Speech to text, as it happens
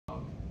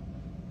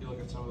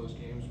at some of those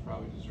games,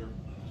 probably deserve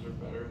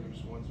better.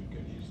 There's ones we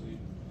could easily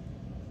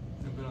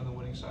have been on the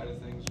winning side of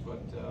things,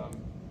 but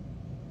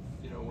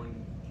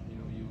when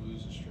you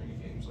lose a string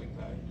of games like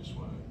that, you just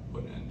want to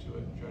put an end to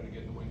it and try to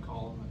get in the win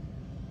column. And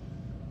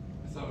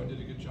I thought we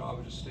did a good job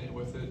of just staying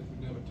with it. We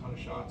didn't have a ton of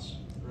shots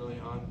early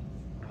on.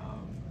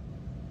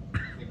 I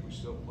think we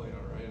still played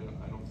all right.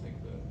 I don't think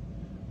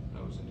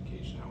that was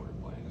indication how we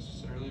were playing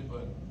necessarily,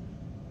 but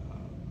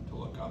to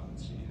look up and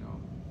see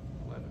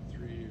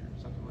 11-3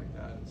 or something like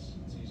that,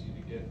 it's easy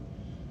to get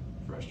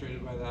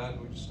frustrated by that,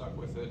 and we just stuck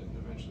with it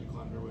and eventually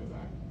climbed our way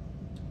back.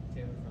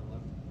 Taylor from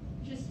left.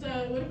 Just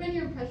what have been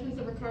your impressions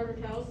of Rickard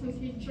Rakell since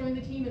he joined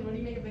the team, and what do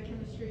you make of the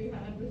chemistry you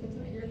had with him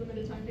tonight, your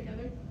limited time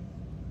together?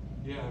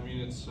 Yeah, I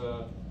mean it's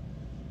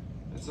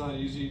not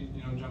easy,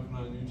 jumping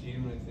on a new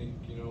team, and I think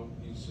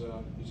he's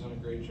done a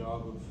great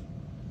job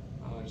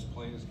of just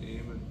playing his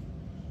game and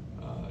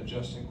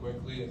adjusting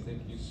quickly. I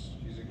think he's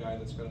a guy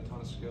that's got a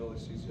ton of skill. He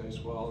sees the ice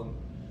well, and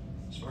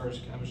as far as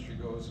chemistry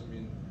goes, I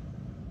mean,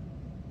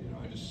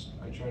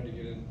 I tried to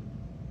get in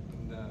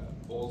the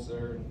holes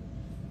there, and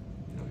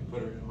he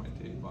put it in my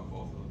tape on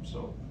both of them.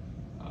 So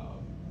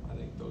I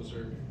think those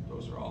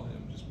are all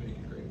him, just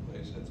making great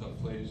plays, heads up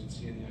plays, and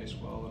seeing the ice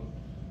well, and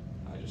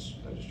I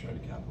just try to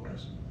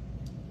capitalize.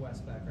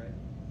 West back right.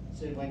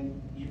 So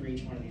when you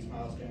reach one of these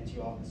milestones,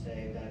 you often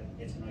say that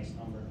it's a nice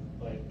number,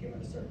 but given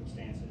the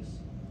circumstances,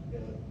 the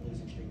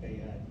losing streak that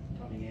you had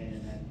coming in,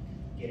 and then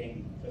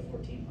getting the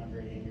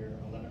 1,400 and your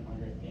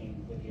 1,100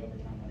 being with the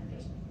overtime winner,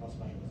 just how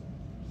special was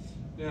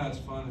that? Yeah, it's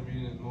fun. I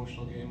mean, an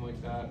emotional game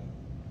like that,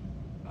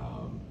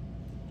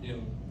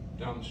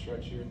 down the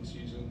stretch here in the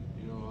season,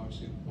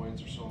 obviously the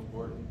points are so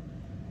important,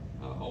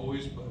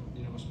 always, but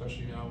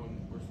especially now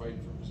when we're fighting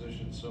for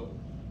position. So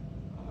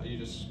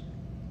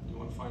you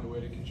want to find a way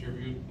to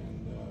contribute,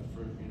 and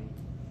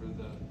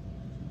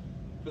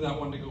for that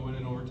one to go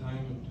in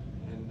overtime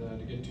and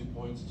to get 2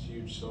 points is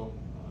huge. So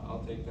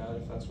I'll take that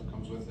if that's what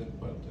comes with it.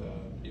 But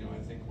I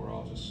think we're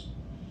all just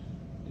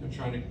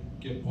trying to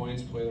get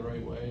points, play the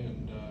right way,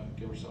 and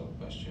give ourselves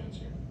the best chance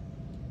here.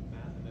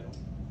 Matt in the middle.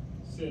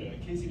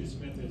 Sid, Casey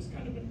DeSmith has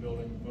kind of been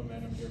building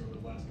momentum here over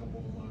the last couple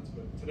of months,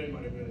 but today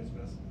might have been his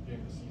best game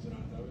of the season,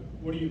 I thought.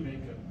 What do you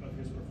make of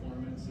his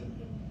performance, and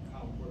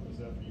how important was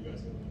that for you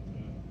guys going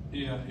into that?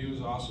 Yeah, he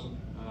was awesome.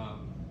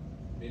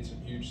 Made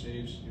some huge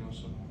saves,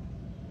 some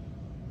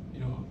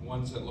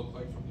ones that looked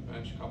like from the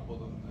bench, a couple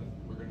of them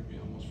that were going to be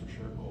almost for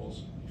sure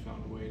goals. He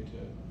found a way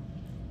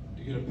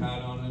to get a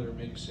pad on it or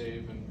make a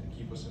save and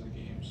keep us in the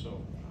game.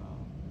 So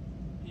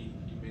he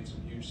made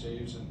some huge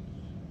saves, and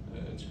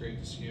it's great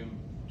to see him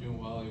doing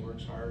well. He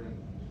works hard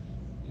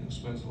and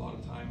spends a lot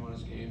of time on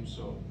his game,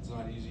 so it's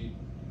not easy.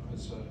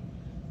 As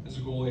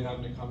a goalie,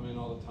 having to come in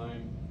all the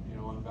time,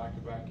 on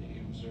back-to-back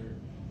games or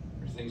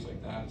things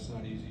like that, it's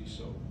not easy.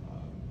 So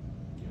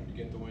to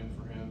get the win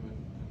for him and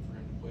for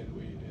him to play the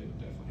way he did,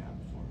 definitely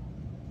happy for him.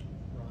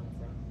 Ron in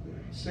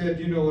front. Sid,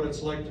 you know what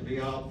it's like to be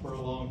out for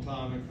a long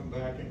time and come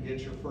back and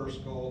get your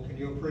first goal. Can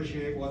you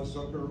appreciate what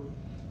Zucker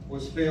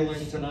was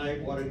feeling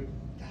tonight?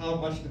 How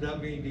much did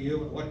that mean to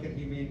you, and what can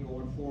he mean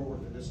going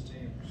forward to this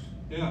team?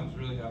 Yeah, I was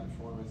really happy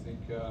for him. I think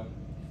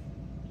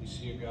you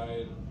see a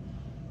guy,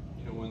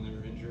 when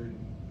they're injured,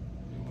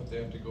 and what they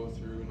have to go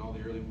through, and all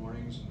the early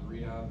mornings and the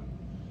rehab and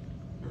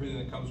everything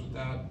that comes with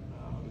that.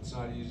 It's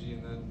not easy,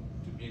 and then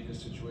to be in his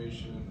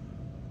situation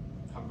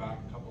and come back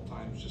a couple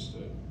times just to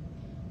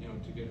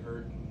get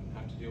hurt and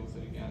have to deal with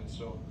it again.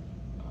 So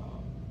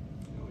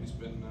he's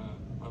been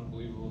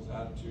unbelievable, his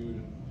attitude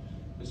and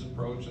his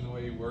approach and the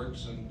way he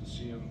works, and to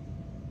see him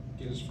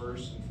get his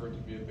first and for it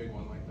to be a big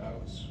one like that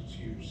was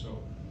huge.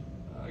 So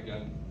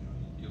again,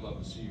 you love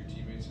to see your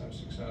teammates have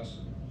success,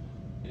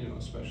 and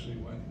especially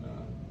when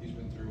he's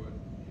been through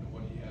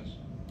what he has.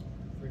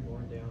 3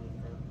 more down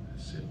in front.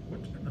 Sid,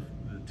 what's been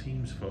the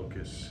team's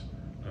focus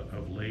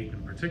of late,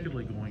 and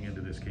particularly going into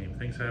this game?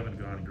 Things haven't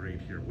gone great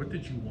here. What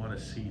did you want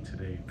to see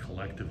today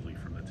collectively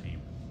from the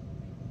team?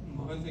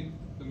 Well, I think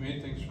the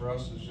main things for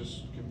us is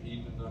just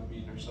competing and not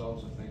beating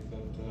ourselves. I think that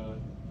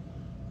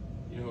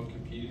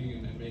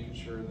competing and making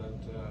sure that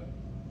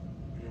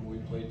we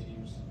play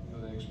teams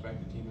they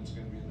expect a team that's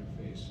going to be in their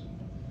face,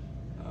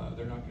 and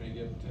they're not going to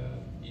get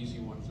easy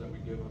ones that we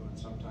give them, and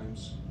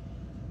sometimes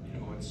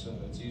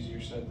it's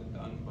easier said than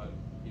done, but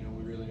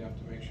we really have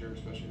to make sure,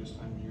 especially this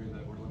time of year,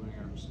 that we're limiting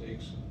our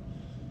mistakes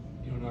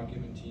and not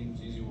giving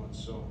teams easy ones.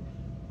 So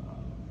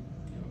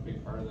a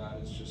big part of that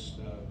is just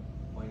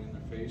playing in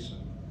their face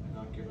and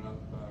not giving up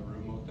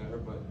room out there,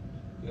 but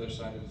the other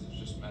side is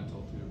just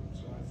mental too.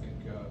 So I think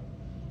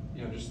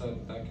just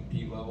that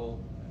compete level,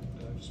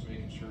 and just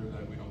making sure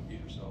that we don't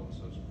beat ourselves,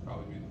 those would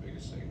probably be the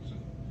biggest things,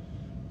 and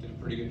did a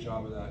pretty good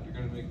job of that. You're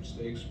going to make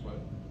mistakes, but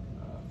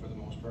for the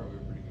most part we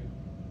were pretty good.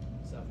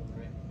 Seth on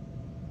the right.